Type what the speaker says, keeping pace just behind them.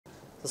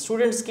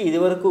స్టూడెంట్స్కి ఇది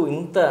వరకు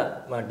ఇంత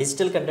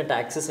డిజిటల్ కంటెంట్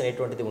యాక్సెస్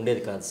అనేటువంటిది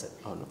ఉండేది కాదు సార్.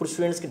 ఇప్పుడు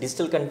స్టూడెంట్స్కి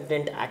డిజిటల్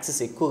కంటెంట్ యాక్సెస్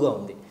ఎక్కువగా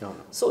ఉంది.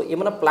 సో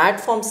ఏమైనా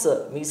ప్లాట్ఫామ్స్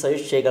మీకు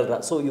సజెస్ట్ చేయగలరా?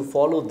 So you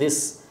follow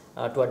this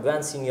to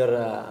advance in your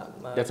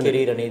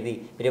career అనేది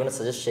మీరు ఏమైనా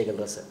సజెస్ట్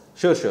చేయగలరా sir?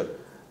 Sure.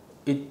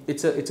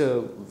 It's a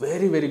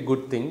very very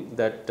good thing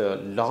that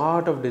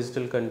lot of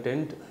digital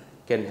content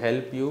can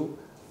help you.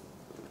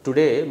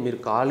 Today మీరు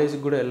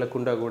కాలేజీకి కూడా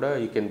వెళ్ళకుండా కూడా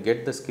you can get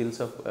the skills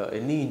of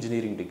any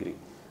engineering degree.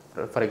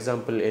 For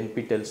example,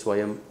 NPTEL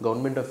Swayam,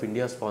 Government of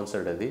India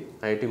sponsored adi.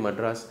 IIT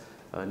Madras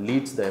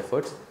leads the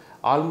efforts.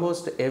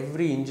 Almost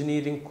every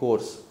engineering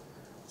course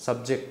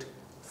subject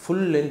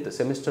full length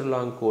semester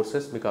long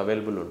courses meeku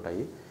available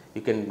untayi.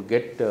 You can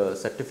get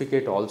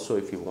certificate also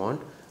if you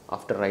want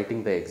after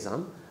writing the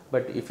exam.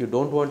 But if you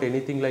don't want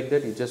anything like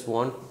that, you just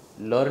want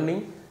learning,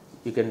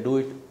 you can do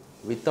it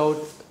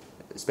without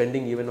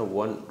spending even a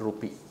 1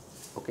 rupee.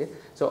 Okay,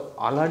 so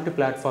alanti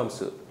platforms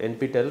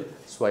NPTEL,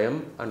 Swayam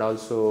and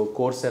also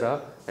Coursera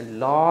and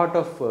lot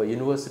of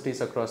universities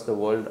across the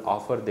world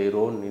offer their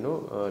own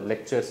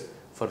lectures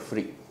for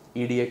free.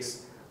 EDX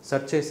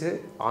search chese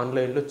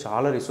online lo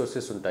chaala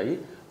resources untayi.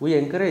 We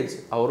encourage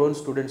our own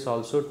students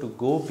also to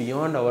go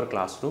beyond our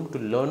classroom to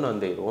learn on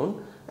their own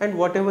and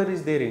whatever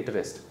is their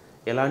interest.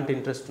 ఎలాంటి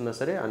interest ఉన్నా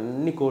సరే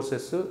అన్ని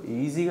courses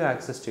ఈజీగా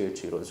access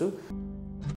చేయొచ్చు ఈరోజు.